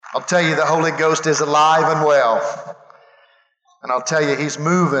I'll tell you, the Holy Ghost is alive and well. And I'll tell you, He's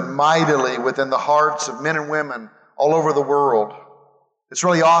moving mightily within the hearts of men and women all over the world. It's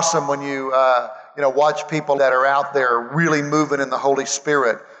really awesome when you watch people that are out there really moving in the Holy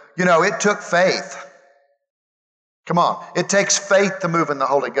Spirit. You know, it took faith. Come on. It takes faith to move in the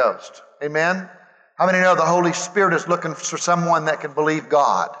Holy Ghost. Amen? How many know the Holy Spirit is looking for someone that can believe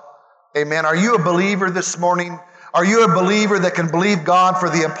God? Amen. Are you a believer this morning? Are you a believer that can believe God for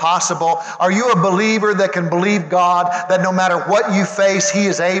the impossible? Are you a believer that can believe God that no matter what you face, He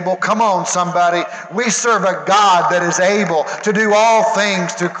is able? Come on, somebody. We serve a God that is able to do all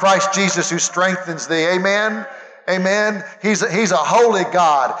things through Christ Jesus who strengthens thee. Amen? Amen. He's a holy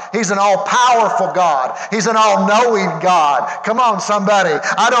God. He's an all-powerful God. He's an all-knowing God. Come on, somebody.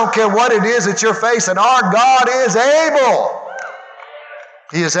 I don't care what it is that you're facing. Our God is able.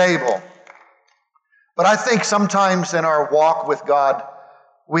 He is able. But I think sometimes in our walk with God,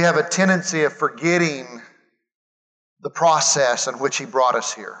 we have a tendency of forgetting the process in which He brought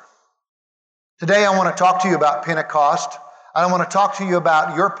us here. Today I want to talk to you about Pentecost. I want to talk to you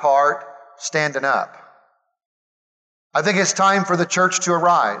about your part standing up. I think it's time for the church to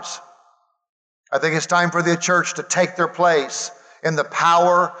arise. I think it's time for the church to take their place in the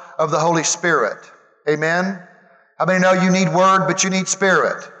power of the Holy Spirit. Amen? How many know you need Word, but you need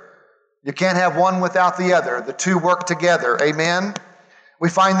Spirit? You can't have one without the other. The two work together. Amen? We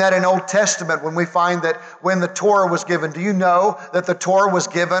find that in Old Testament when we find that when the Torah was given. Do you know that the Torah was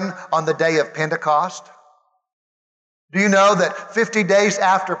given on the day of Pentecost? Do you know that 50 days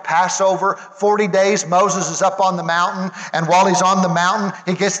after Passover, 40 days, Moses is up on the mountain, and while he's on the mountain,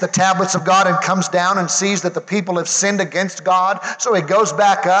 he gets the tablets of God and comes down and sees that the people have sinned against God. So he goes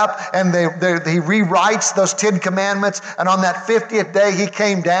back up and he rewrites those 10 commandments, and on that 50th day, he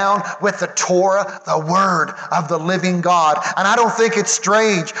came down with the Torah, the Word of the living God. And I don't think it's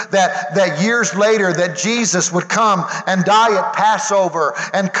strange that years later that Jesus would come and die at Passover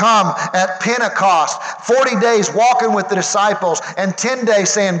and come at Pentecost, 40 days walking with the disciples, and 10 days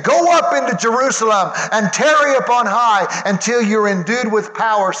saying, go up into Jerusalem and tarry upon high until you're endued with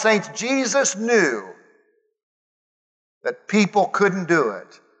power. Saints, Jesus knew that people couldn't do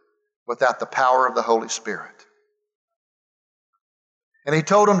it without the power of the Holy Spirit. And He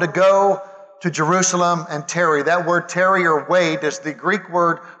told them to go to Jerusalem and tarry. That word tarry or wait is the Greek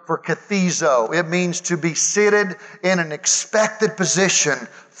word for kathizo. It means to be seated in an expected position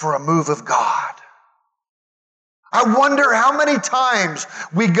for a move of God. I wonder how many times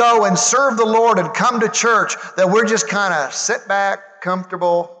we go and serve the Lord and come to church that we're just kind of sit back,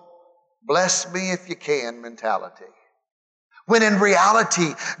 comfortable, bless me if you can mentality. When in reality,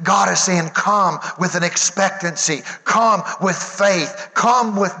 God is saying, come with an expectancy, come with faith,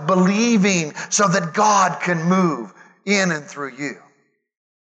 come with believing so that God can move in and through you.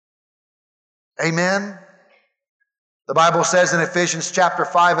 Amen? The Bible says in Ephesians chapter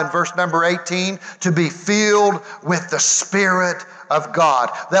 5 and verse number 18, to be filled with the Spirit of God.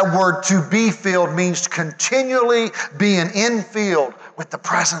 That word to be filled means continually being infilled with the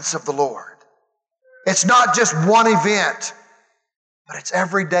presence of the Lord. It's not just one event, but it's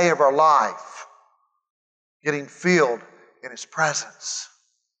every day of our life getting filled in His presence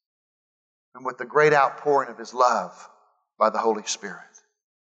and with the great outpouring of His love by the Holy Spirit.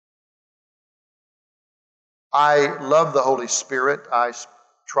 I love the Holy Spirit. I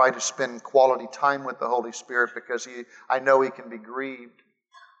try to spend quality time with the Holy Spirit because I know He can be grieved.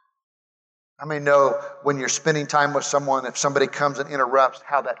 I may know when you're spending time with someone, if somebody comes and interrupts,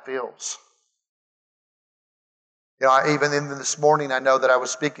 how that feels. You know, even this morning, I know that I was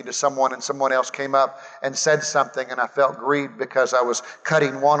speaking to someone and someone else came up and said something, and I felt grieved because I was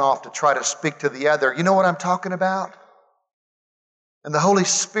cutting one off to try to speak to the other. You know what I'm talking about? And the Holy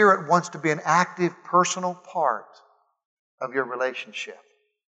Spirit wants to be an active, personal part of your relationship.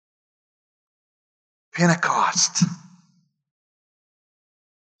 Pentecost.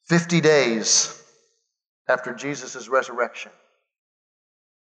 50 days after Jesus' resurrection,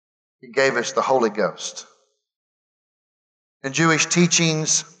 He gave us the Holy Ghost. In Jewish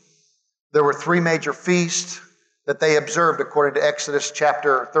teachings, there were 3 major feasts that they observed according to Exodus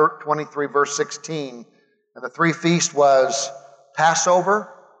chapter 23, verse 16. And the 3 feasts was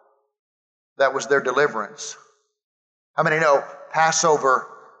Passover, that was their deliverance. How many know Passover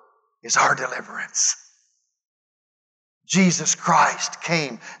is our deliverance? Jesus Christ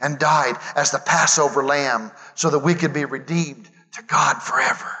came and died as the Passover lamb so that we could be redeemed to God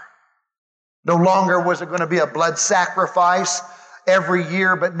forever. No longer was it going to be a blood sacrifice every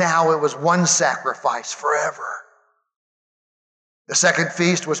year, but now it was one sacrifice forever. The second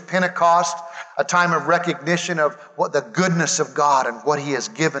feast was Pentecost, a time of recognition of what the goodness of God and what He has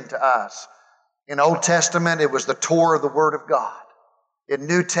given to us. In Old Testament, it was the Torah, the Word of God. In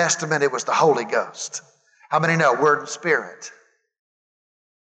New Testament, it was the Holy Ghost. How many know? Word and Spirit.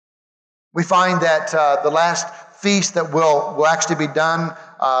 We find that the last feast that will actually be done,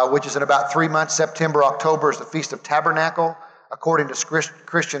 which is in about 3 months, September, October, is the Feast of Tabernacle. According to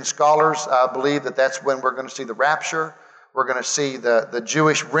Christian scholars, believe that that's when we're going to see the rapture. We're going to see the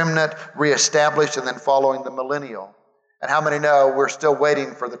Jewish remnant reestablished and then following the millennial. And how many know we're still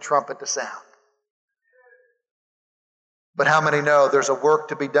waiting for the trumpet to sound? But how many know there's a work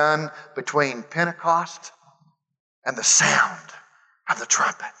to be done between Pentecost and the sound of the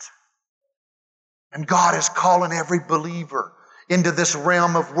trumpet? And God is calling every believer into this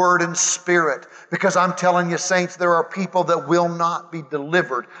realm of word and spirit, because I'm telling you, saints, there are people that will not be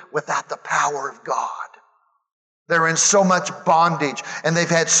delivered without the power of God. They're in so much bondage, and they've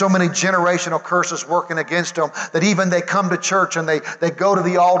had so many generational curses working against them that even they come to church and they go to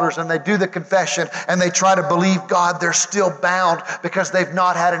the altars and they do the confession and they try to believe God, they're still bound because they've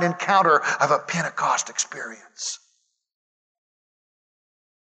not had an encounter of a Pentecost experience.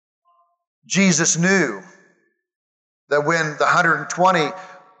 Jesus knew that when the 120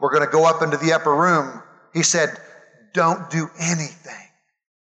 were going to go up into the upper room, He said, don't do anything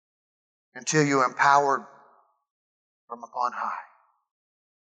until you're empowered from upon high.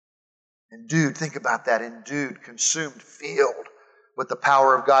 Endued, think about that, endued, consumed, filled with the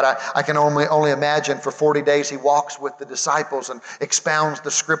power of God. I can only imagine for 40 days He walks with the disciples and expounds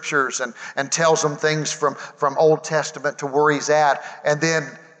the Scriptures and tells them things from Old Testament to where He's at. And then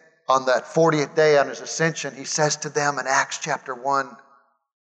on that 40th day on His ascension, He says to them in Acts chapter 1,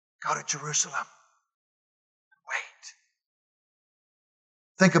 go to Jerusalem. Wait.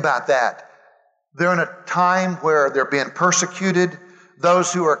 Think about that. They're in a time where they're being persecuted.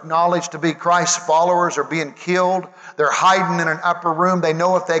 Those who are acknowledged to be Christ's followers are being killed. They're hiding in an upper room. They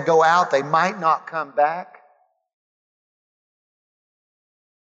know if they go out, they might not come back.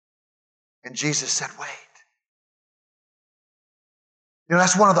 And Jesus said, wait. You know,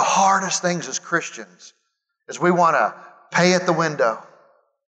 that's one of the hardest things as Christians, is we want to pay at the window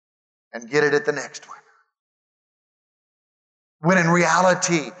and get it at the next one. When in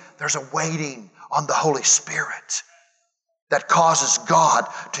reality, there's a waiting on the Holy Spirit that causes God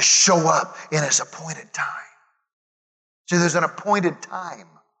to show up in His appointed time. See, there's an appointed time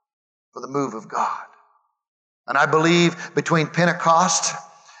for the move of God. And I believe between Pentecost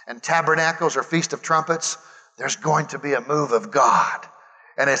and Tabernacles or Feast of Trumpets, there's going to be a move of God.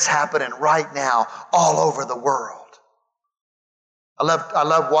 And it's happening right now all over the world. I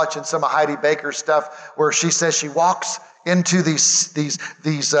love watching some of Heidi Baker's stuff where she says she walks into these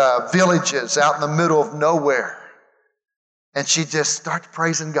villages out in the middle of nowhere, and she just starts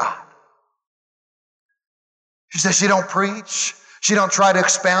praising God. She says she don't preach. She don't try to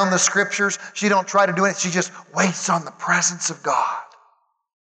expound the Scriptures. She don't try to do anything. She just waits on the presence of God.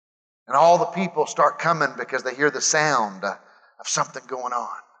 And all the people start coming because they hear the sound of something going on.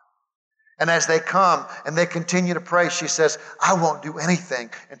 And as they come and they continue to pray, she says, I won't do anything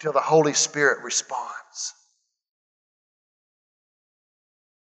until the Holy Spirit responds.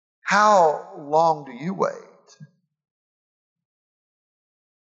 How long do you wait?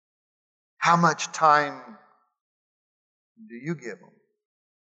 How much time do you give them?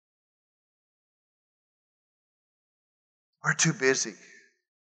 We're too busy.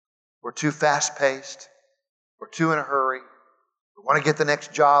 We're too fast-paced. We're too in a hurry. We want to get the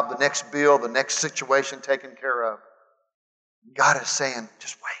next job, the next bill, the next situation taken care of. God is saying,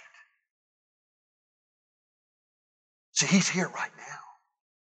 just wait. See, He's here right now.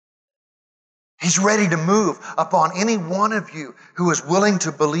 He's ready to move upon any one of you who is willing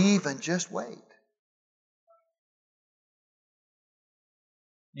to believe and just wait.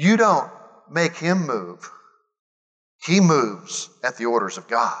 You don't make Him move. He moves at the orders of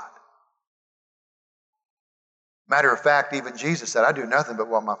God. Matter of fact, even Jesus said, I do nothing but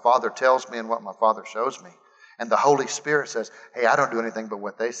what my Father tells me and what my Father shows me. And the Holy Spirit says, hey, I don't do anything but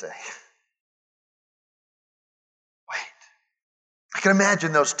what they say. Wait. I can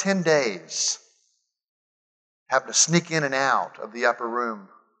imagine those 10 days having to sneak in and out of the upper room,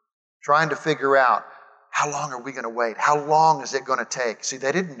 trying to figure out, how long are we going to wait? How long is it going to take? See,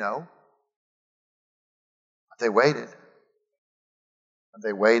 they didn't know. But they waited. And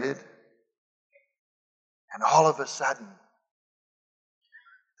they waited. And all of a sudden,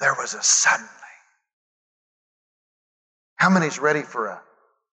 there was a suddenly. How many's ready for a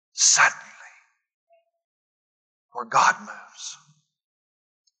suddenly where God moves?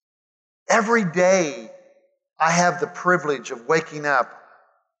 Every day I have the privilege of waking up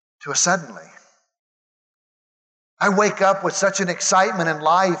to a suddenly. I wake up with such an excitement in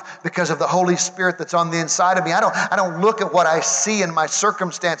life because of the Holy Spirit that's on the inside of me. I don't look at what I see in my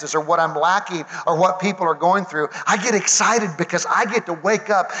circumstances or what I'm lacking or what people are going through. I get excited because I get to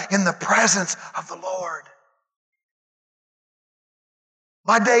wake up in the presence of the Lord.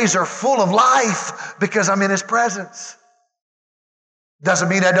 My days are full of life because I'm in His presence. Doesn't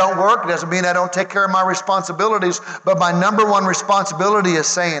mean I don't work. Doesn't mean I don't take care of my responsibilities. But my number one responsibility is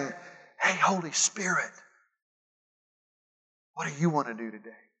saying, hey, Holy Spirit, what do you want to do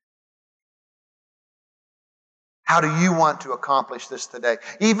today? How do you want to accomplish this today?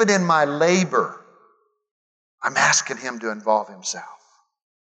 Even in my labor, I'm asking Him to involve Himself.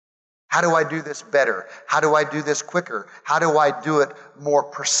 How do I do this better? How do I do this quicker? How do I do it more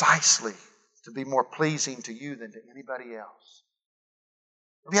precisely to be more pleasing to you than to anybody else?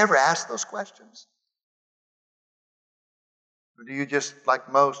 Have you ever asked those questions? Or do you just,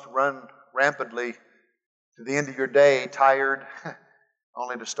 like most, run rampantly to the end of your day, tired,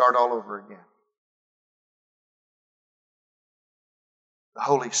 only to start all over again? The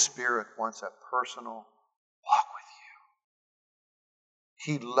Holy Spirit wants a personal walk with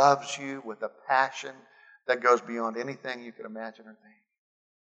you. He loves you with a passion that goes beyond anything you could imagine or think.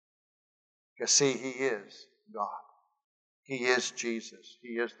 Because see, He is God. He is Jesus.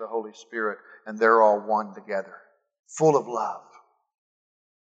 He is the Holy Spirit. And they're all one together. Full of love.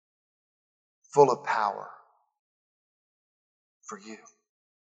 Full of power. For you.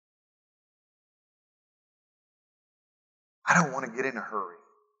 I don't want to get in a hurry.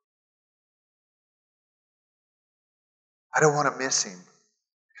 I don't want to miss Him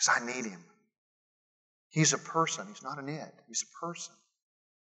because I need Him. He's a person. He's not an it. He's a person.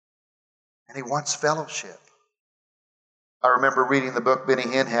 And He wants fellowship. I remember reading the book Benny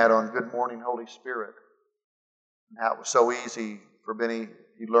Hinn had on Good Morning, Holy Spirit. And how it was so easy for Benny.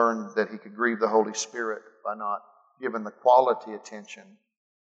 He learned that he could grieve the Holy Spirit by not giving the quality attention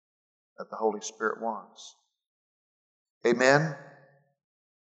that the Holy Spirit wants. Amen?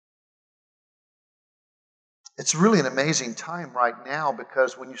 It's really an amazing time right now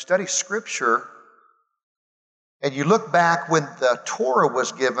because when you study Scripture and you look back when the Torah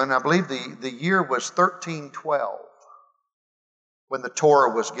was given, I believe the year was 1312 when the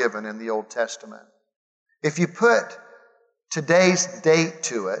Torah was given in the Old Testament. If you put today's date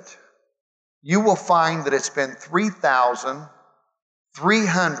to it, you will find that it's been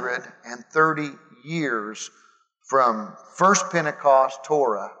 3,330 years from first Pentecost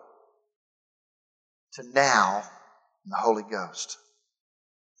Torah to now in the Holy Ghost.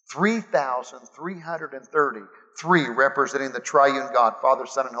 3,330. 3 representing the triune God, Father,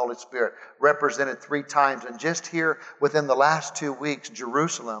 Son, and Holy Spirit, represented 3 times. And just here within the last 2 weeks,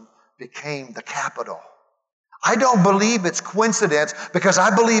 Jerusalem became the capital. I don't believe it's coincidence because I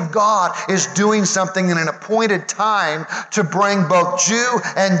believe God is doing something in an appointed time to bring both Jew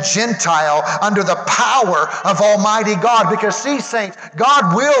and Gentile under the power of Almighty God. Because see, saints,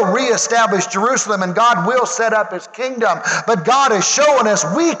 God will reestablish Jerusalem and God will set up His kingdom. But God is showing us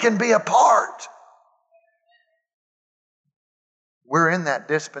we can be a part. We're in that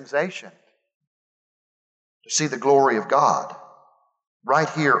dispensation to see the glory of God right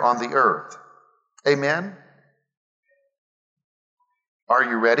here on the earth. Amen? Are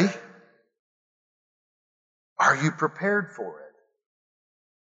you ready? Are you prepared for it?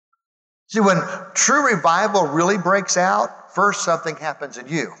 See, when true revival really breaks out, first something happens in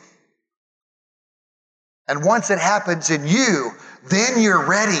you. And once it happens in you, then you're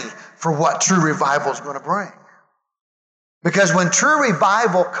ready for what true revival is going to bring. Because when true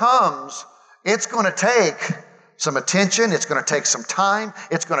revival comes, it's going to take some attention. It's going to take some time.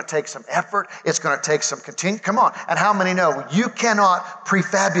 It's going to take some effort. It's going to take some Come on. And how many know you cannot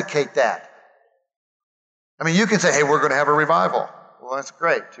prefabricate that? I mean, you can say, hey, we're going to have a revival. Well, that's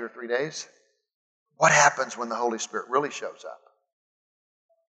great. 2 or 3 days. What happens when the Holy Spirit really shows up?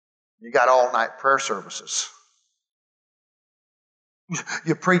 You got all-night prayer services.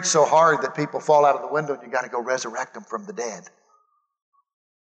 You preach so hard that people fall out of the window and you got to go resurrect them from the dead.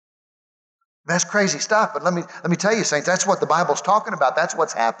 That's crazy stuff, but let me tell you, saints, that's what the Bible's talking about. That's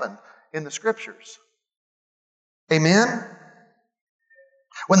what's happened in the Scriptures. Amen?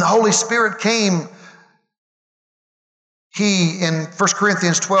 When the Holy Spirit came, He, in 1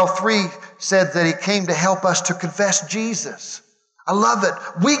 Corinthians 12:3, said that He came to help us to confess Jesus. I love it.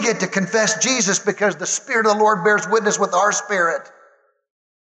 We get to confess Jesus because the Spirit of the Lord bears witness with our spirit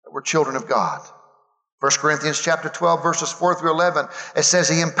that we're children of God. 1 Corinthians chapter 12, verses 4 through 11, it says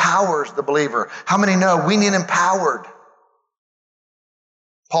He empowers the believer. How many know we need empowered?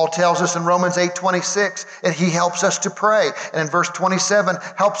 Paul tells us in Romans 8:26 that he helps us to pray. And in verse 27,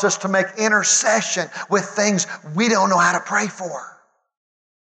 helps us to make intercession with things we don't know how to pray for.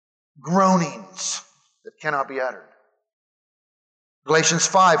 Groanings that cannot be uttered. Galatians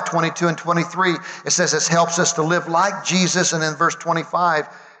 5:22 and 23, it says it helps us to live like Jesus. And in verse 25,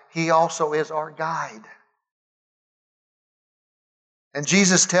 he also is our guide. And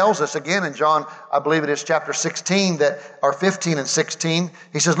Jesus tells us again in John, I believe it is chapter 16, or 15 and 16,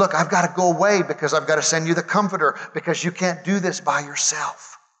 he says, look, I've got to go away because I've got to send you the Comforter because you can't do this by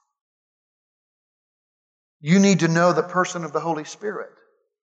yourself. You need to know the person of the Holy Spirit.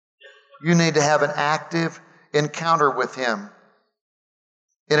 You need to have an active encounter with Him.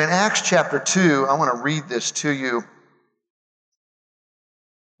 And in Acts chapter 2, I want to read this to you.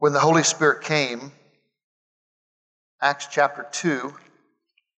 When the Holy Spirit came, Acts chapter 2,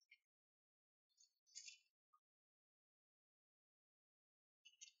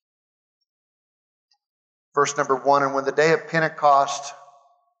 verse number 1, and when the day of Pentecost,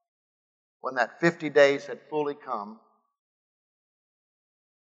 when that 50 days had fully come,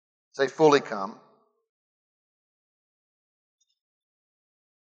 say fully come,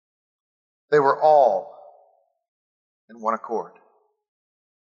 they were all in one accord.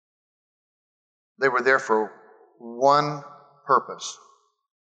 They were there for one purpose,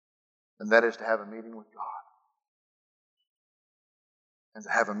 and that is to have a meeting with God and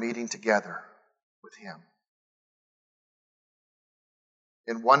to have a meeting together with Him.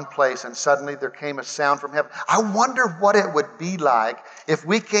 In one place, and suddenly there came a sound from heaven. I wonder what it would be like if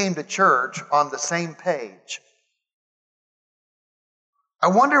we came to church on the same page. I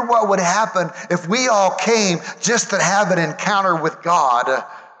wonder what would happen if we all came just to have an encounter with God,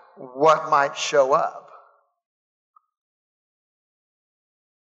 what might show up.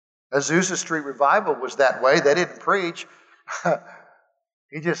 Azusa Street Revival was that way. They didn't preach.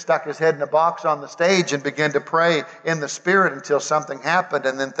 He just stuck his head in a box on the stage and began to pray in the Spirit until something happened,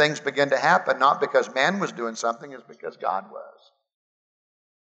 and then things began to happen, not because man was doing something, it's because God was.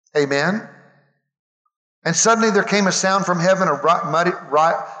 Amen? And suddenly there came a sound from heaven,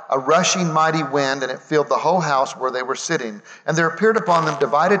 a rushing mighty wind, and it filled the whole house where they were sitting. And there appeared upon them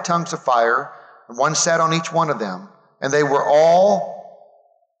divided tongues of fire, and one sat on each one of them. And they were all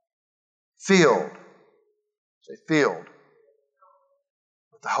filled. Say, filled.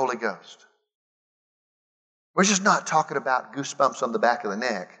 With the Holy Ghost. We're just not talking about goosebumps on the back of the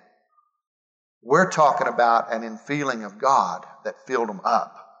neck. We're talking about an infilling of God that filled them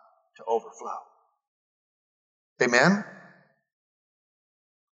up to overflow. Amen?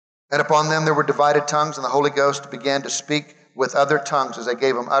 And upon them there were divided tongues, and the Holy Ghost began to speak with other tongues as they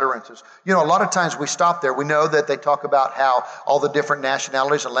gave them utterances. You know, a lot of times we stop there. We know that they talk about how all the different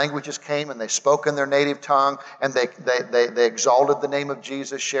nationalities and languages came and they spoke in their native tongue and they exalted the name of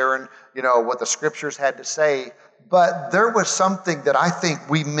Jesus, sharing, you know, what the Scriptures had to say. But there was something that I think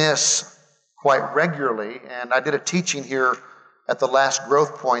we miss quite regularly, and I did a teaching here at the last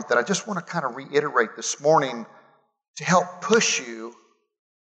Growth Point that I just want to kind of reiterate this morning to help push you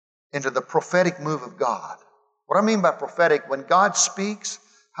into the prophetic move of God. What I mean by prophetic, when God speaks,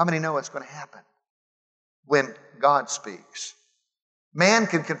 how many know it's going to happen? When God speaks. Man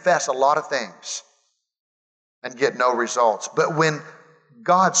can confess a lot of things and get no results. But when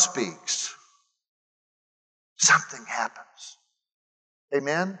God speaks, something happens.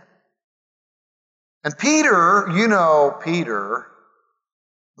 Amen? And Peter, you know Peter,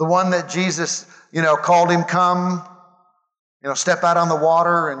 the one that Jesus, called him, come, step out on the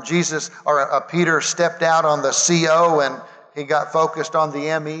water, and Peter stepped out on the CO and he got focused on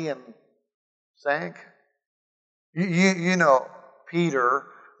the ME and sank. You know Peter,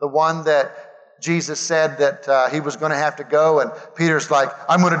 the one that Jesus said that he was going to have to go, and Peter's like,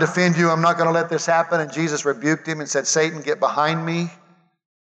 I'm going to defend you, I'm not going to let this happen, and Jesus rebuked him and said, Satan, get behind me,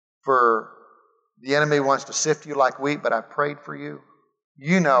 for the enemy wants to sift you like wheat, but I prayed for you.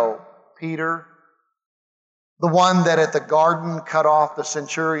 You know Peter, the one that at the garden cut off the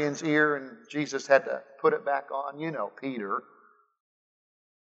centurion's ear and Jesus had to put it back on. You know Peter.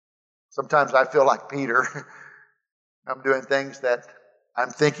 Sometimes I feel like Peter. I'm doing things that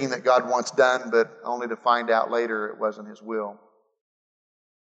I'm thinking that God wants done, but only to find out later it wasn't His will.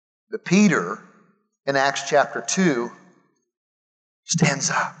 But Peter, in Acts chapter 2,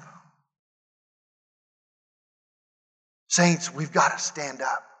 stands up. Saints, we've got to stand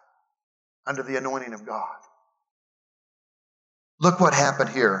up under the anointing of God. Look what happened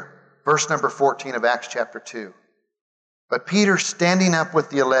here. Verse number 14 of Acts chapter 2. But Peter, standing up with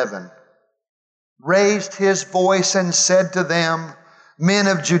the 11, raised his voice and said to them, Men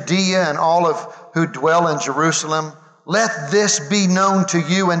of Judea and all of who dwell in Jerusalem, let this be known to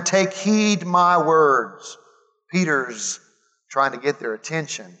you and take heed my words. Peter's trying to get their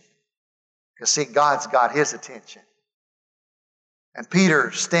attention. Because see, God's got his attention. And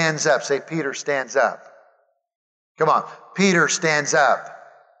Peter stands up. Say, Peter stands up. Come on. Peter stands up.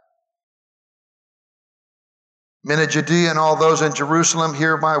 Men of Judea and all those in Jerusalem,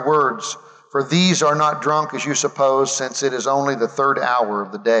 hear my words. For these are not drunk as you suppose, since it is only the third hour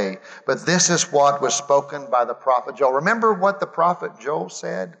of the day. But this is what was spoken by the prophet Joel. Remember what the prophet Joel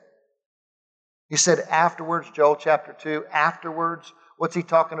said? He said afterwards, Joel chapter 2, afterwards. What's he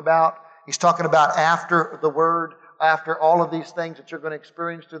talking about? He's talking about after the word, after all of these things that you're going to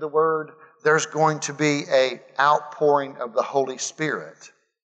experience through the word, there's going to be an outpouring of the Holy Spirit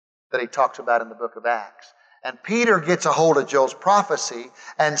that he talks about in the book of Acts. And Peter gets a hold of Joel's prophecy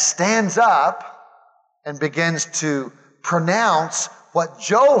and stands up and begins to pronounce what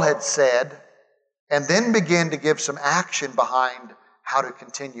Joel had said and then begin to give some action behind how to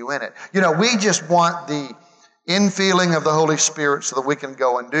continue in it. You know, we just want the infilling of the Holy Spirit so that we can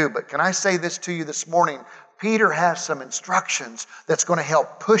go and do. But can I say this to you this morning? Peter has some instructions that's going to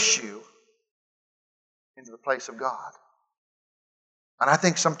help push you into the place of God. And I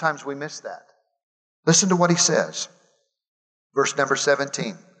think sometimes we miss that. Listen to what he says. Verse number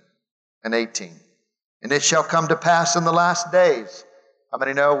 17 and 18. And it shall come to pass in the last days. How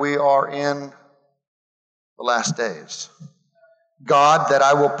many know we are in the last days? God, that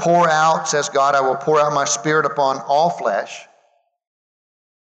I will pour out, says God, I will pour out my Spirit upon all flesh.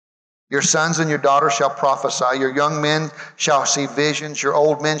 Your sons and your daughters shall prophesy. Your young men shall see visions. Your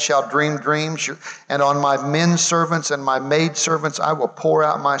old men shall dream dreams. And on my men servants and my maid servants I will pour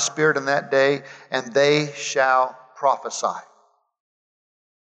out my Spirit in that day, and they shall prophesy.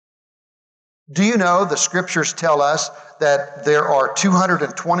 Do you know the Scriptures tell us that there are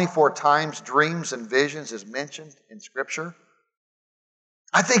 224 times dreams and visions is mentioned in Scripture?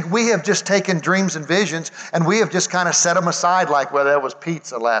 I think we have just taken dreams and visions and we have just kind of set them aside like, well, that was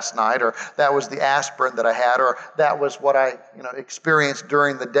pizza last night, or that was the aspirin that I had, or that was what I experienced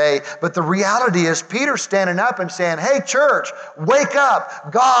during the day. But the reality is Peter's standing up and saying, hey, church, wake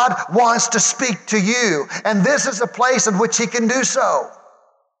up. God wants to speak to you. And this is a place in which he can do so.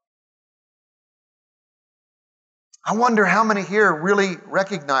 I wonder how many here really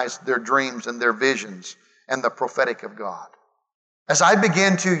recognize their dreams and their visions and the prophetic of God. As I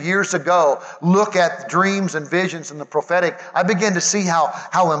began to, years ago, look at dreams and visions and the prophetic, I began to see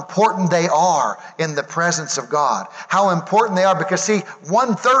how important they are in the presence of God. How important they are because, see,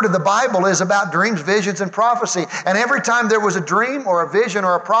 1/3 of the Bible is about dreams, visions, and prophecy. And every time there was a dream or a vision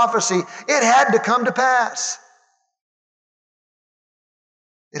or a prophecy, it had to come to pass.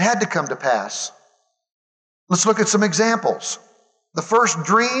 It had to come to pass. Let's look at some examples. The first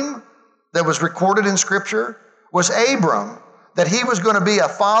dream that was recorded in Scripture was Abram, that he was going to be a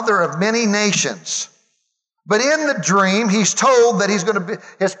father of many nations. But in the dream, he's told that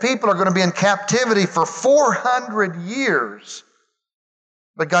his people are going to be in captivity for 400 years.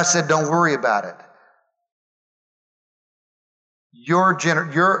 But God said, don't worry about it. Your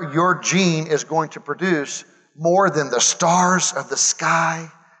gene is going to produce more than the stars of the sky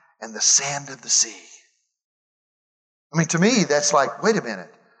and the sand of the sea. I mean, to me, that's like, wait a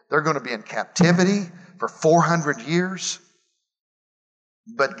minute. They're going to be in captivity for 400 years?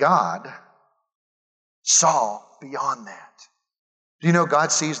 But God saw beyond that. Do you know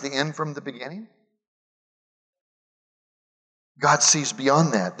God sees the end from the beginning? God sees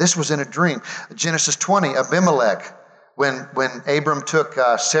beyond that. This was in a dream. Genesis 20, Abimelech, when Abram took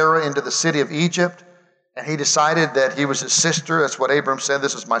Sarah into the city of Egypt, and he decided that he was his sister. That's what Abram said,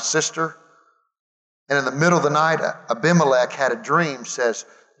 this is my sister. And in the middle of the night, Abimelech had a dream, says,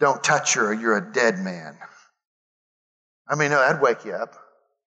 don't touch her or you're a dead man. I mean, no, that'd wake you up.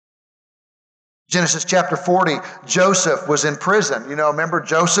 Genesis chapter 40, Joseph was in prison. Remember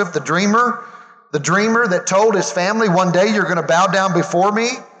Joseph, the dreamer? The dreamer that told his family, one day you're going to bow down before me.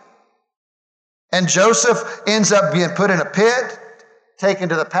 And Joseph ends up being put in a pit, taken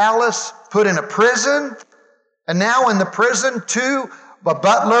to the palace, put in a prison. And now in the prison, a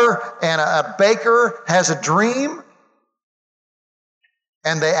butler and a baker has a dream.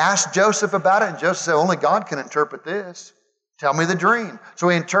 And they asked Joseph about it, and Joseph said, only God can interpret this. Tell me the dream. So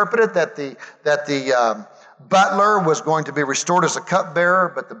he interpreted that the butler was going to be restored as a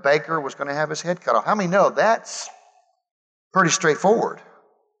cupbearer, but the baker was going to have his head cut off. How many know that's pretty straightforward?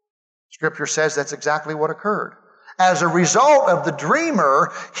 Scripture says that's exactly what occurred. As a result of the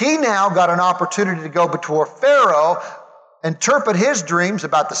dreamer, he now got an opportunity to go before Pharaoh interpret his dreams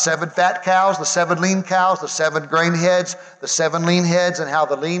about the 7 fat cows, the 7 lean cows, the 7 grain heads, the 7 lean heads, and how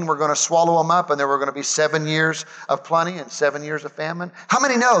the lean were going to swallow them up, and there were going to be 7 years of plenty and 7 years of famine. How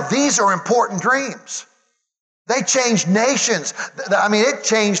many know these are important dreams? They changed nations. I mean, it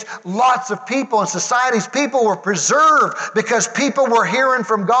changed lots of people and societies. People were preserved because people were hearing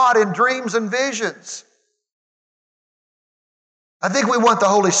from God in dreams and visions. I think we want the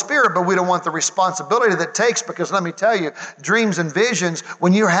Holy Spirit, but we don't want the responsibility that it takes, because let me tell you, dreams and visions,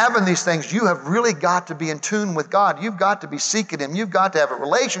 when you're having these things, you have really got to be in tune with God. You've got to be seeking Him. You've got to have a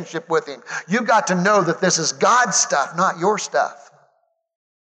relationship with Him. You've got to know that this is God's stuff, not your stuff.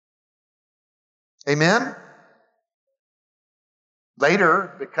 Amen?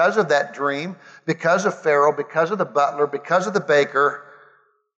 Later, because of that dream, because of Pharaoh, because of the butler, because of the baker,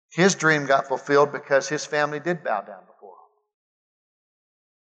 his dream got fulfilled because his family did bow down before him.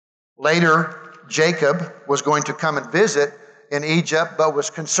 Later, Jacob was going to come and visit in Egypt, but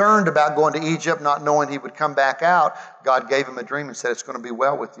was concerned about going to Egypt, not knowing he would come back out. God gave him a dream and said, "It's going to be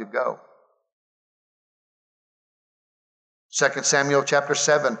well with you, go." 2 Samuel chapter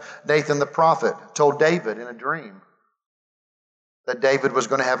 7, Nathan the prophet told David in a dream that David was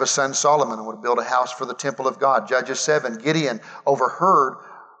going to have a son Solomon and would build a house for the temple of God. Judges 7, Gideon overheard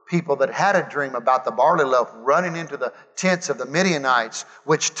people that had a dream about the barley loaf running into the tents of the Midianites,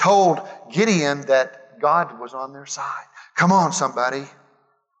 which told Gideon that God was on their side. Come on, somebody.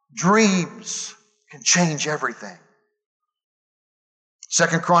 Dreams can change everything.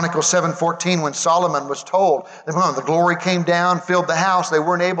 2 Chronicles 7:14, when Solomon was told that the glory came down, filled the house, they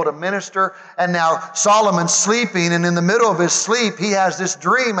weren't able to minister, and now Solomon's sleeping, and in the middle of his sleep, he has this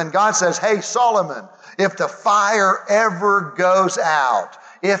dream, and God says, "Hey, Solomon, if the fire ever goes out,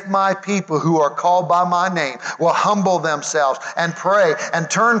 if my people who are called by my name will humble themselves and pray and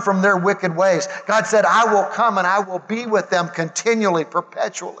turn from their wicked ways," God said, "I will come and I will be with them continually,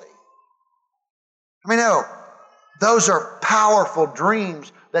 perpetually." I mean, no. Those are powerful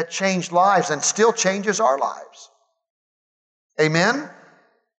dreams that change lives and still changes our lives. Amen?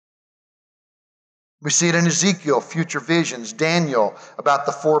 We see it in Ezekiel, future visions, Daniel about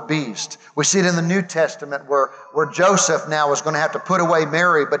the 4 beasts. We see it in the New Testament where Joseph now is going to have to put away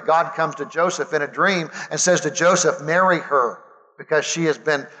Mary, but God comes to Joseph in a dream and says to Joseph, "Marry her because she has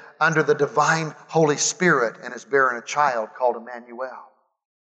been under the divine Holy Spirit and is bearing a child called Emmanuel."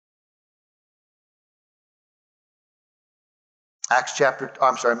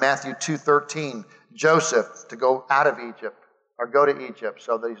 Matthew 2:13, Joseph to go out of Egypt or go to Egypt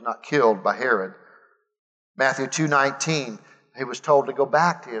so that he's not killed by Herod. Matthew 2:19, he was told to go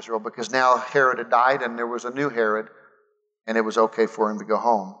back to Israel because now Herod had died and there was a new Herod and it was okay for him to go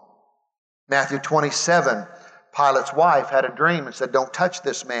home. Matthew 27, Pilate's wife had a dream and said, "Don't touch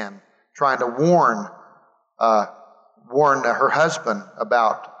this man," trying to warn her husband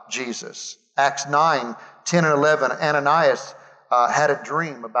about Jesus. Acts 9:10 and 11, Ananias had a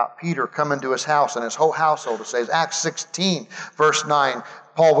dream about Peter coming to his house and his whole household. It says, Acts 16, verse 9,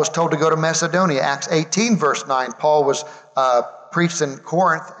 Paul was told to go to Macedonia. Acts 18, verse 9, Paul was preached in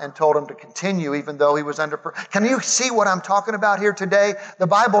Corinth and told him to continue even though he was under... Can you see what I'm talking about here today? The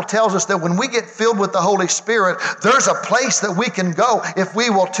Bible tells us that when we get filled with the Holy Spirit, there's a place that we can go if we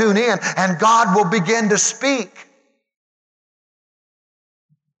will tune in, and God will begin to speak.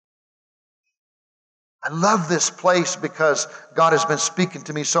 I love this place because God has been speaking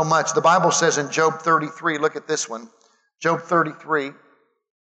to me so much. The Bible says in Job 33, look at this one. Job 33,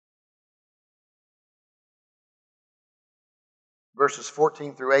 verses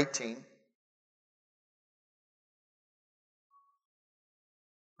 14 through 18.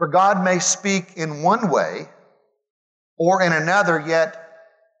 "For God may speak in one way or in another, yet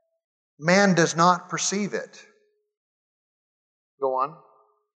man does not perceive it." Go on.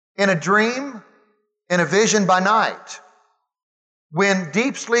 "In a dream, in a vision by night, when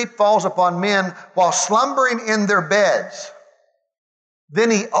deep sleep falls upon men while slumbering in their beds,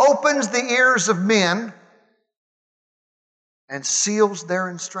 then He opens the ears of men and seals their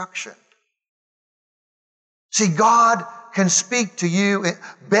instruction." See, God can speak to you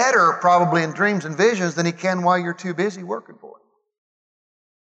better probably in dreams and visions than He can while you're too busy working for Him.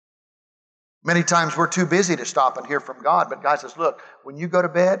 Many times we're too busy to stop and hear from God, but God says, "Look, when you go to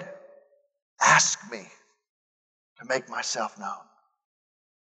bed, ask me to make myself known,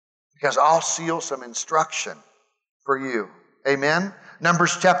 because I'll seal some instruction for you." Amen?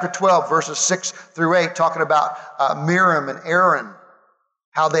 Numbers chapter 12, verses 6 through 8, talking about Miriam and Aaron,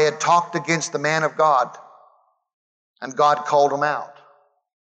 how they had talked against the man of God, and God called them out.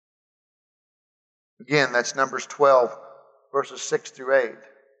 Again, that's Numbers 12, verses 6 through 8.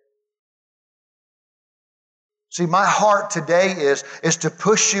 See, my heart today is to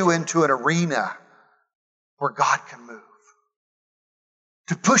push you into an arena where God can move.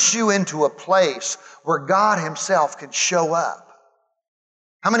 To push you into a place where God Himself can show up.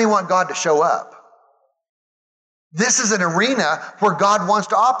 How many want God to show up? This is an arena where God wants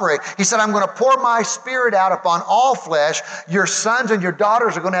to operate. He said, I'm going to pour my Spirit out upon all flesh. Your sons and your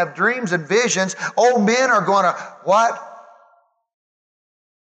daughters are going to have dreams and visions. Old men are going to, what?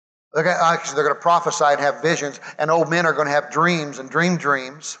 They're going to prophesy and have visions, and old men are going to have dreams and dream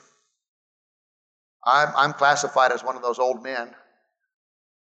dreams. I'm classified as one of those old men.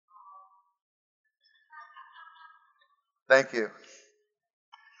 Thank you.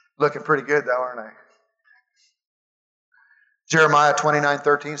 Looking pretty good though, aren't I? Jeremiah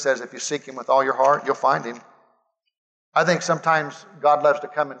 29:13 says, if you seek Him with all your heart, you'll find Him. I think sometimes God loves to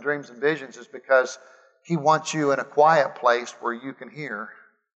come in dreams and visions is because He wants you in a quiet place where you can hear.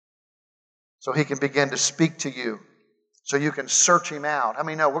 So He can begin to speak to you. So you can search Him out. I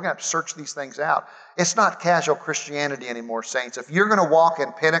mean, no, we're going to have to search these things out. It's not casual Christianity anymore, saints. If you're going to walk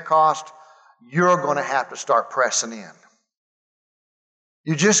in Pentecost, you're going to have to start pressing in.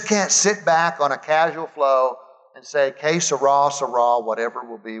 You just can't sit back on a casual flow and say, que sera, sera, whatever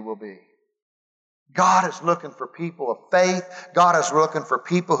will be, will be. God is looking for people of faith. God is looking for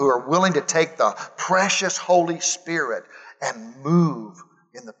people who are willing to take the precious Holy Spirit and move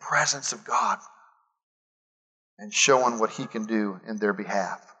in the presence of God and showing what He can do in their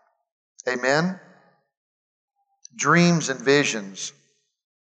behalf. Amen? Dreams and visions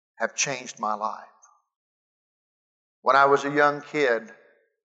have changed my life. When I was a young kid,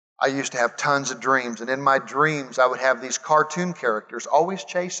 I used to have tons of dreams, and in my dreams I would have these cartoon characters always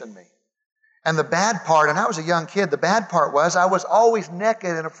chasing me. And the bad part, and I was a young kid, the bad part was I was always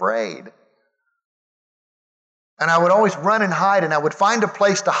naked and afraid. And I would always run and hide, and I would find a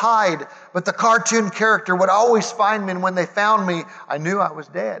place to hide, but the cartoon character would always find me, and when they found me, I knew I was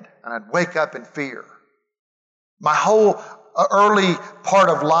dead, and I'd wake up in fear. My whole early part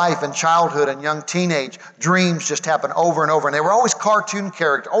of life and childhood and young teenage, dreams just happened over and over, and they were always cartoon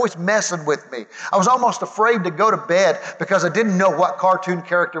characters, always messing with me. I was almost afraid to go to bed because I didn't know what cartoon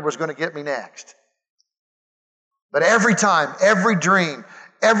character was going to get me next. But every time, every dream,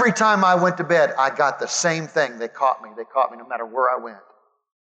 every time I went to bed, I got the same thing. They caught me. They caught me no matter where I went.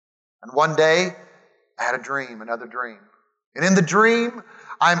 And one day, I had a dream, another dream. And in the dream,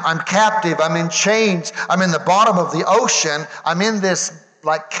 I'm captive. I'm in chains. I'm in the bottom of the ocean. I'm in this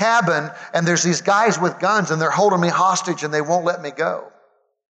like cabin, and there's these guys with guns, and they're holding me hostage, and they won't let me go.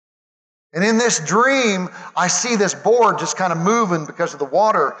 And in this dream, I see this board just kind of moving because of the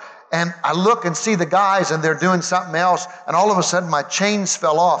water. And I look and see the guys, and they're doing something else. And all of a sudden, my chains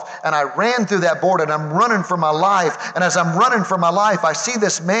fell off. And I ran through that board, and I'm running for my life. And as I'm running for my life, I see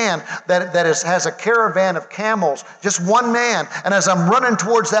this man that has a caravan of camels, just one man. And as I'm running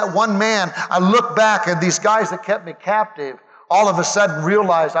towards that one man, I look back, and these guys that kept me captive all of a sudden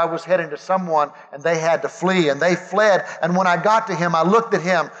realized I was heading to someone, and they had to flee, and they fled. And when I got to him, I looked at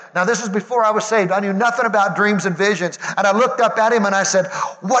him. Now, this was before I was saved. I knew nothing about dreams and visions. And I looked up at him, and I said,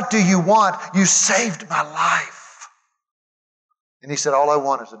 "What do you want? You saved my life." And he said, "All I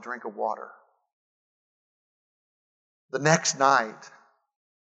want is a drink of water." The next night,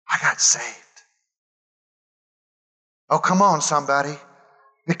 I got saved. Oh, come on, somebody.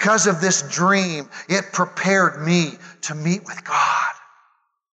 Because of this dream, it prepared me to meet with God.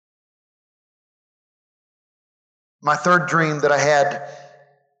 My third dream that I had,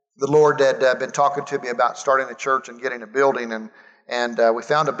 the Lord had been talking to me about starting a church and getting a building, and we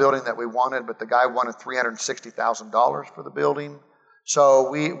found a building that we wanted, but the guy wanted $360,000 for the building.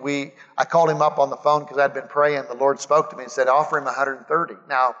 So I called him up on the phone because I'd been praying. The Lord spoke to me and said, "Offer him $130,000.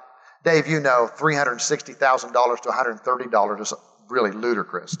 Now, Dave, you know, $360,000 to $130 is really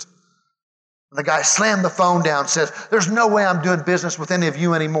ludicrous. And the guy slammed the phone down, says, "There's no way I'm doing business with any of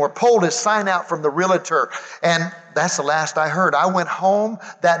you anymore." Pulled his sign out from the realtor. And that's the last I heard. I went home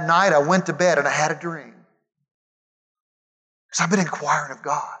that night, I went to bed, and I had a dream. Because I've been inquiring of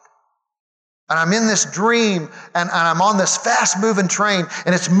God. And I'm in this dream, and I'm on this fast-moving train,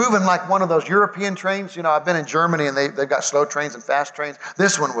 and it's moving like one of those European trains. You know, I've been in Germany, and they've got slow trains and fast trains.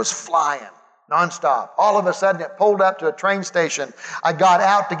 This one was flying nonstop. All of a sudden, it pulled up to a train station. I got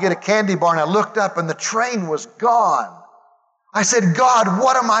out to get a candy bar, and I looked up, and the train was gone. I said, "God,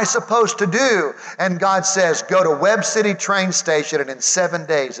 what am I supposed to do?" And God says, "Go to Webb City train station, and in 7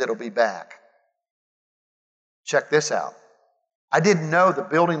 days, it'll be back." Check this out. I didn't know the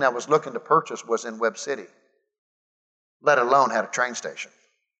building I was looking to purchase was in Webb City, let alone had a train station.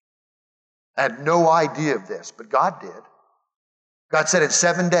 I had no idea of this, but God did. God said in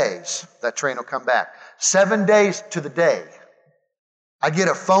 7 days, that train will come back. 7 days to the day, I get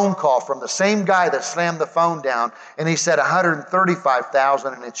a phone call from the same guy that slammed the phone down, and he said,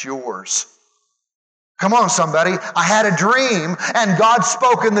 $135,000 and it's yours. Come on, somebody. I had a dream, and God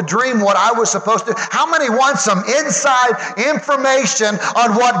spoke in the dream what I was supposed to. How many want some inside information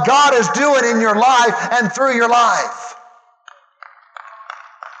on what God is doing in your life and through your life?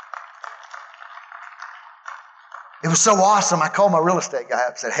 It was so awesome. I called my real estate guy up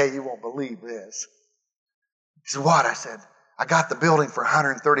and said, hey, you won't believe this. He said, what? I said, I got the building for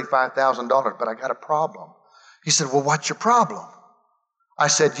 $135,000, but I got a problem. He said, well, what's your problem? I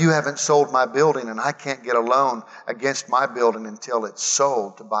said, you haven't sold my building, and I can't get a loan against my building until it's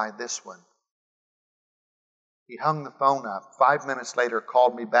sold to buy this one. He hung the phone up. 5 minutes later,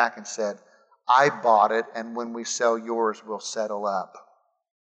 called me back and said, I bought it, and when we sell yours, we'll settle up.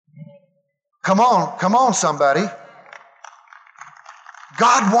 Come on, somebody.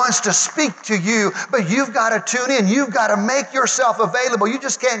 God wants to speak to you, but you've got to tune in. You've got to make yourself available. You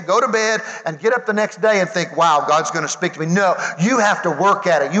just can't go to bed and get up the next day and think, wow, God's going to speak to me. No, you have to work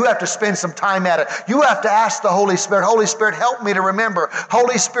at it. You have to spend some time at it. You have to ask the Holy Spirit, Holy Spirit, help me to remember.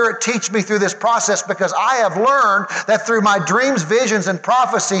 Holy Spirit, teach me through this process, because I have learned that through my dreams, visions, and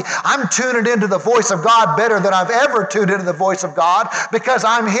prophecy, I'm tuning into the voice of God better than I've ever tuned into the voice of God, because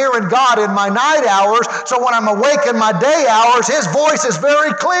I'm hearing God in my night hours. So when I'm awake in my day hours, His voice is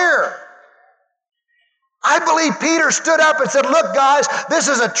very clear. I believe Peter stood up and said, look, guys, this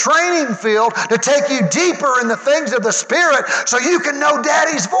is a training field to take you deeper in the things of the Spirit so you can know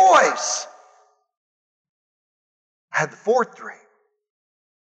Daddy's voice. I had the fourth dream.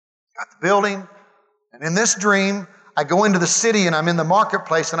 Got the building, and in this dream, I go into the city and I'm in the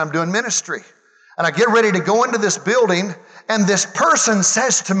marketplace and I'm doing ministry. And I get ready to go into this building, and this person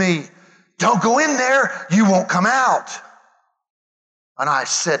says to me, don't go in there, you won't come out. And I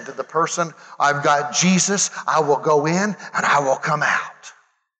said to the person, I've got Jesus, I will go in and I will come out.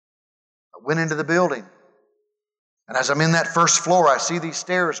 I went into the building. And as I'm in that first floor, I see these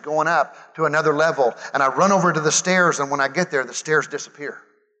stairs going up to another level. And I run over to the stairs, and when I get there, the stairs disappear.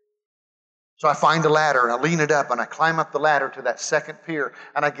 So I find a ladder and I lean it up and I climb up the ladder to that second pier.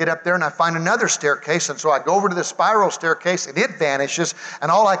 And I get up there and I find another staircase. And so I go over to the spiral staircase and it vanishes. And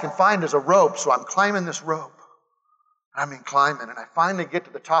all I can find is a rope. So I'm climbing this rope. Climbing, and I finally get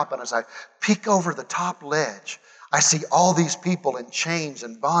to the top, and as I peek over the top ledge, I see all these people in chains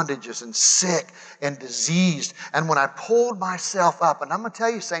and bondages and sick and diseased. And when I pulled myself up, and I'm going to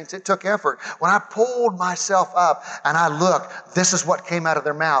tell you, saints, it took effort. When I pulled myself up and I looked, this is what came out of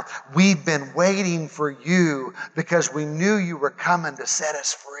their mouth. We've been waiting for you because we knew you were coming to set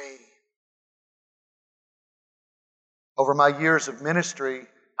us free. Over my years of ministry,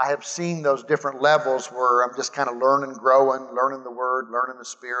 I have seen those different levels where I'm just kind of learning, growing, learning the Word, learning the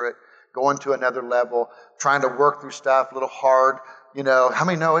Spirit, going to another level, trying to work through stuff, a little hard. You know, how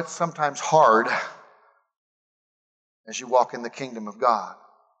many know it's sometimes hard as you walk in the kingdom of God?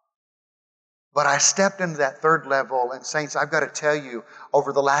 But I stepped into that third level, and saints, I've got to tell you,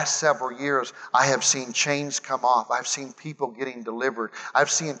 over the last several years, I have seen chains come off. I've seen people getting delivered. I've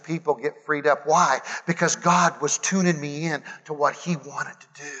seen people get freed up. Why? Because God was tuning me in to what He wanted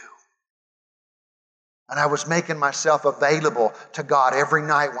to do. And I was making myself available to God every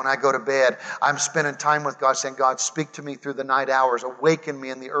night when I go to bed. I'm spending time with God, saying, God, speak to me through the night hours. Awaken me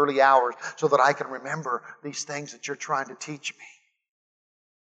in the early hours so that I can remember these things that you're trying to teach me.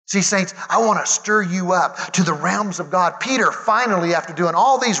 See, saints, I want to stir you up to the realms of God. Peter finally, after doing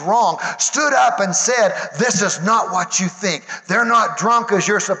all these wrong, stood up and said, this is not what you think. They're not drunk as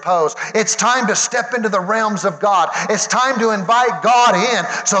you're supposed. It's time to step into the realms of God. It's time to invite God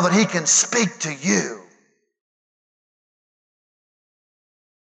in so that He can speak to you.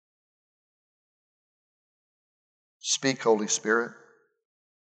 Speak, Holy Spirit.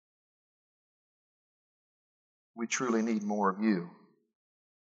 We truly need more of you.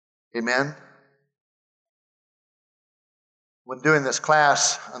 Amen? When doing this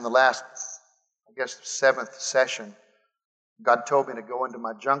class on the last, seventh session, God told me to go into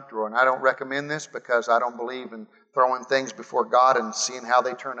my junk drawer. And I don't recommend this because I don't believe in throwing things before God and seeing how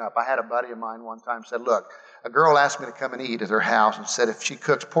they turn up. I had a buddy of mine one time said, look, a girl asked me to come and eat at her house and said if she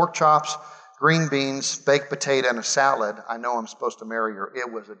cooks pork chops, green beans, baked potato, and a salad, I know I'm supposed to marry her.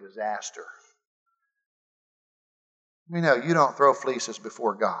 It was a disaster. You know, you don't throw fleeces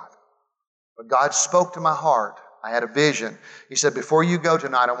before God. But God spoke to my heart. I had a vision. He said, before you go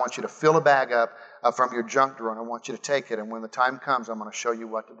tonight, I want you to fill a bag up from your junk drawer, and I want you to take it. And when the time comes, I'm going to show you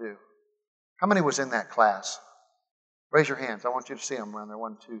what to do. How many was in that class? Raise your hands. I want you to see them around there.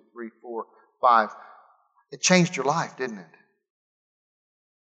 1, 2, 3, 4, 5. It changed your life, didn't it?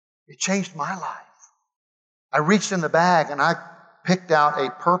 It changed my life. I reached in the bag and I picked out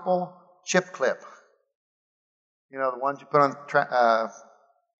a purple chip clip. You know, the ones you put on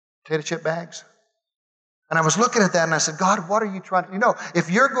potato chip bags? And I was looking at that and I said, God, what are you trying to... You know, if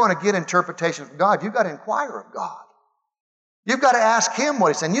you're going to get interpretation from God, you've got to inquire of God. You've got to ask Him what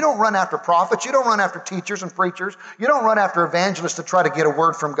He's saying. You don't run after prophets. You don't run after teachers and preachers. You don't run after evangelists to try to get a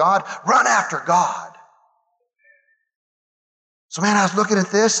word from God. Run after God. So, man, I was looking at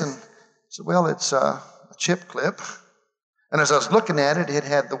this and I said, well, it's a chip clip. And as I was looking at it, it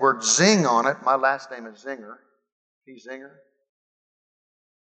had the word Zing on it. My last name is Zinger. P. Zinger.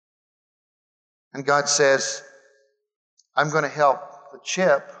 And God says, I'm going to help the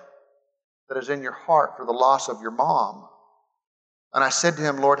chip that is in your heart for the loss of your mom. And I said to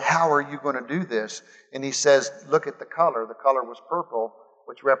Him, Lord, how are you going to do this? And He says, look at the color. The color was purple,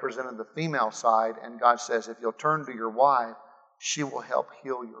 which represented the female side. And God says, if you'll turn to your wife, she will help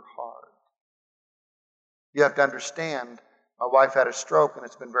heal your heart. You have to understand, my wife had a stroke, and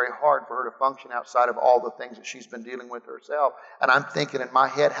it's been very hard for her to function outside of all the things that she's been dealing with herself. And I'm thinking in my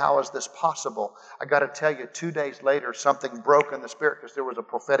head, how is this possible? I got to tell you, 2 days later, something broke in the Spirit because there was a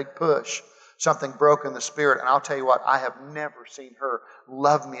prophetic push. Something broke in the Spirit. And I'll tell you what, I have never seen her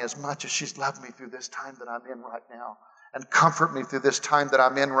love me as much as she's loved me through this time that I'm in right now. And comfort me through this time that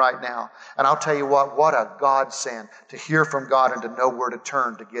I'm in right now. And I'll tell you what a godsend to hear from God and to know where to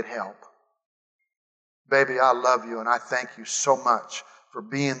turn to get help. Baby, I love you and I thank you so much for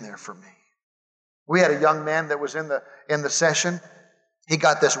being there for me. We had a young man that was in the session. He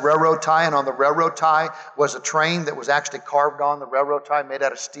got this railroad tie, and on the railroad tie was a train that was actually carved on the railroad tie, made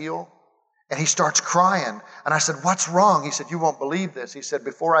out of steel. And he starts crying. And I said, what's wrong? He said, you won't believe this. He said,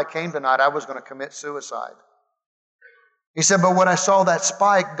 before I came tonight, I was going to commit suicide. He said, but when I saw that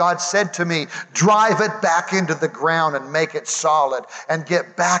spike, God said to me, drive it back into the ground and make it solid and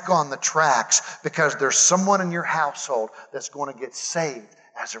get back on the tracks, because there's someone in your household that's going to get saved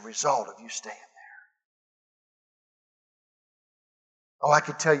as a result of you staying there. Oh, I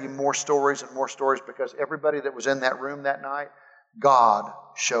could tell you more stories and more stories, because everybody that was in that room that night, God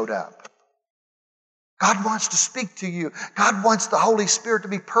showed up. God wants to speak to you. God wants the Holy Spirit to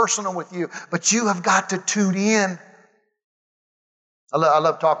be personal with you, but you have got to tune in. I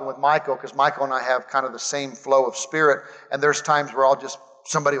love talking with Michael, because Michael and I have kind of the same flow of spirit. And there's times where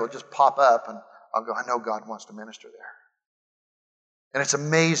somebody will just pop up and I'll go, I know God wants to minister there. And it's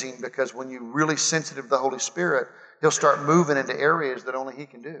amazing, because when you're really sensitive to the Holy Spirit, He'll start moving into areas that only He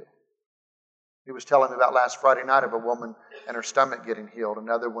can do. He was telling me about last Friday night of a woman and her stomach getting healed.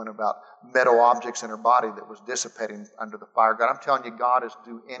 Another one about metal objects in her body that was dissipating under the fire. God, I'm telling you, God is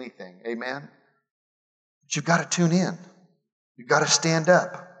do anything. Amen? But you've got to tune in. You've got to stand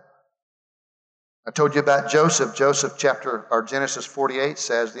up. I told you about Joseph. Genesis 48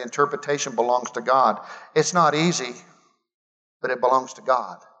 says the interpretation belongs to God. It's not easy, but it belongs to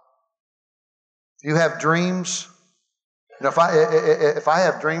God. If you have dreams, if I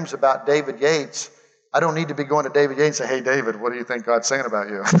have dreams about David Yates, I don't need to be going to David Yates and say, hey, David, what do you think God's saying about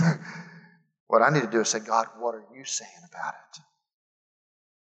you? What I need to do is say, God, what are you saying about it?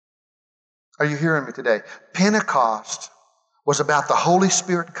 Are you hearing me today? Pentecost was about the Holy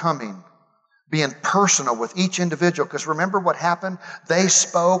Spirit coming, being personal with each individual. Because remember what happened? They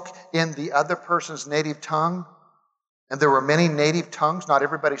spoke in the other person's native tongue. And there were many native tongues. Not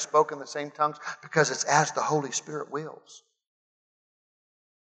everybody spoke in the same tongues, because it's as the Holy Spirit wills.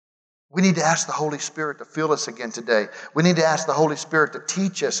 We need to ask the Holy Spirit to fill us again today. We need to ask the Holy Spirit to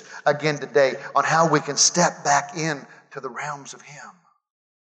teach us again today on how we can step back into the realms of Him.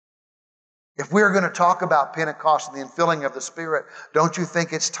 If we're going to talk about Pentecost and the infilling of the Spirit, don't you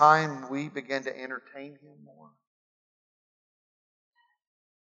think it's time we begin to entertain Him more?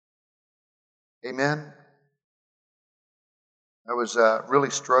 Amen? I was really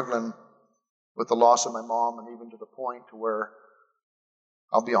struggling with the loss of my mom, and even to the point to where,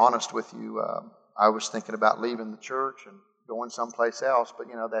 I'll be honest with you, I was thinking about leaving the church and going someplace else, but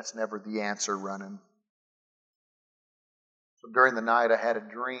that's never the answer running. So during the night I had a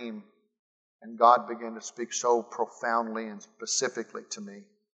dream, and God began to speak so profoundly and specifically to me.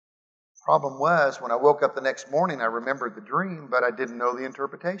 Problem was, when I woke up the next morning, I remembered the dream, but I didn't know the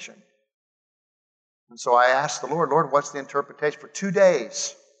interpretation. And so I asked the Lord, what's the interpretation? For 2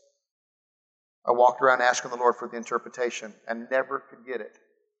 days, I walked around asking the Lord for the interpretation and never could get it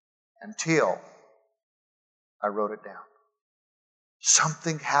until I wrote it down.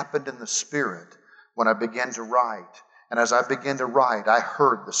 Something happened in the Spirit when I began to write. And as I began to write, I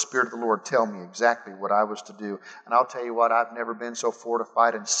heard the Spirit of the Lord tell me exactly what I was to do. And I'll tell you what, I've never been so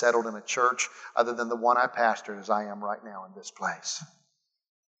fortified and settled in a church other than the one I pastored as I am right now in this place.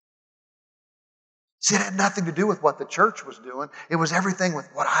 See, it had nothing to do with what the church was doing. It was everything with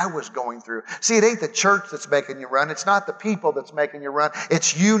what I was going through. See, it ain't the church that's making you run. It's not the people that's making you run.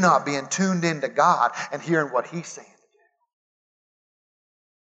 It's you not being tuned into God and hearing what He's saying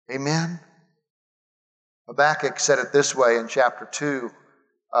to do. Amen? Habakkuk said it this way in chapter 2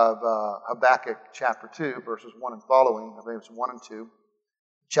 of Habakkuk chapter 2, verses 1 and following. I think it's 1 and 2.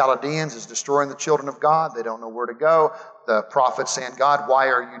 Chaldeans is destroying the children of God. They don't know where to go. The prophet saying, God, why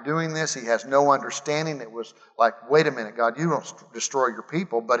are you doing this? He has no understanding. It was like, wait a minute, God, you don't destroy your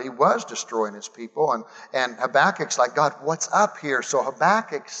people. But he was destroying his people. And Habakkuk's like, God, what's up here? So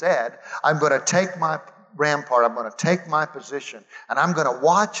Habakkuk said, I'm going to take my rampart. I'm going to take my position. And I'm going to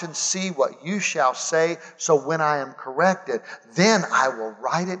watch and see what you shall say. So when I am corrected, then I will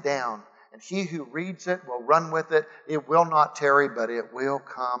write it down. And he who reads it will run with it. It will not tarry, but it will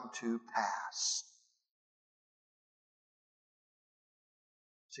come to pass.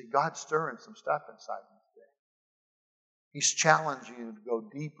 See, God's stirring some stuff inside you today. He's challenging you to go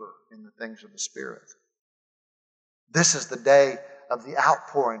deeper in the things of the Spirit. This is the day of the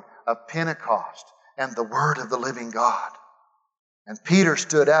outpouring of Pentecost and the Word of the living God. And Peter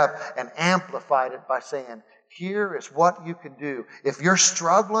stood up and amplified it by saying, here is what you can do. If you're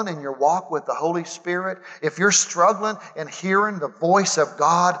struggling in your walk with the Holy Spirit, if you're struggling in hearing the voice of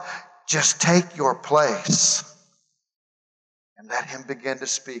God, just take your place and let Him begin to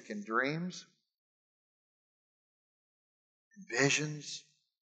speak in dreams, in visions,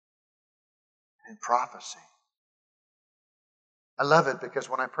 and prophecy. I love it because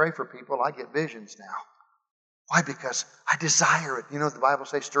when I pray for people, I get visions now. Why? Because I desire it. You know what the Bible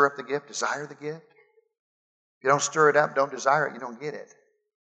says? Stir up the gift, desire the gift. If you don't stir it up, don't desire it, you don't get it.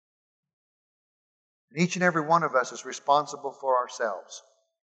 And each and every one of us is responsible for ourselves.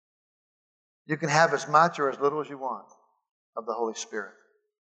 You can have as much or as little as you want of the Holy Spirit.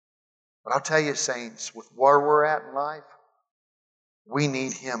 But I'll tell you, saints, with where we're at in life, we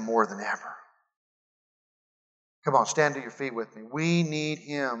need Him more than ever. Come on, stand to your feet with me. We need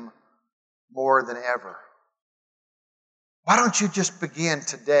Him more than ever. Why don't you just begin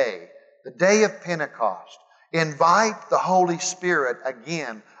today, the day of Pentecost, invite the Holy Spirit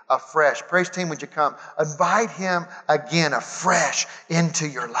again afresh. Praise team, would you come? Invite Him again afresh into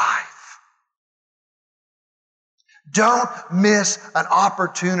your life. Don't miss an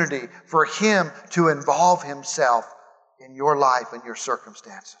opportunity for Him to involve Himself in your life and your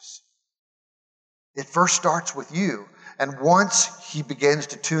circumstances. It first starts with you. And once He begins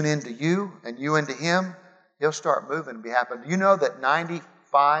to tune into you and you into Him, He'll start moving and be happy. Do you know that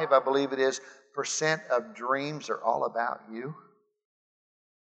 95, I believe it is, % of dreams are all about you?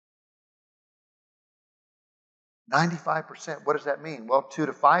 95%. What does that mean? Well, 2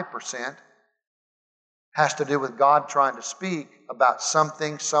 to 5% has to do with God trying to speak about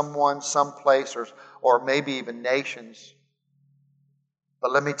something, someone, someplace, or maybe even nations.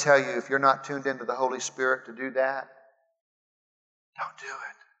 But let me tell you, if you're not tuned into the Holy Spirit to do that, don't do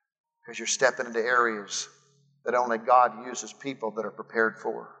it. Because you're stepping into areas that only God uses people that are prepared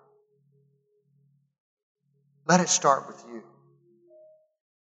for. Let it start with you.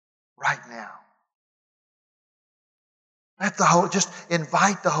 Right now. Just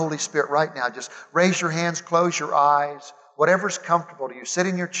invite the Holy Spirit right now. Just raise your hands, close your eyes. Whatever's comfortable to you. Sit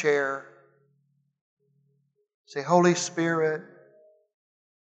in your chair. Say, Holy Spirit,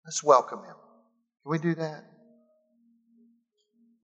 let's welcome Him. Can we do that?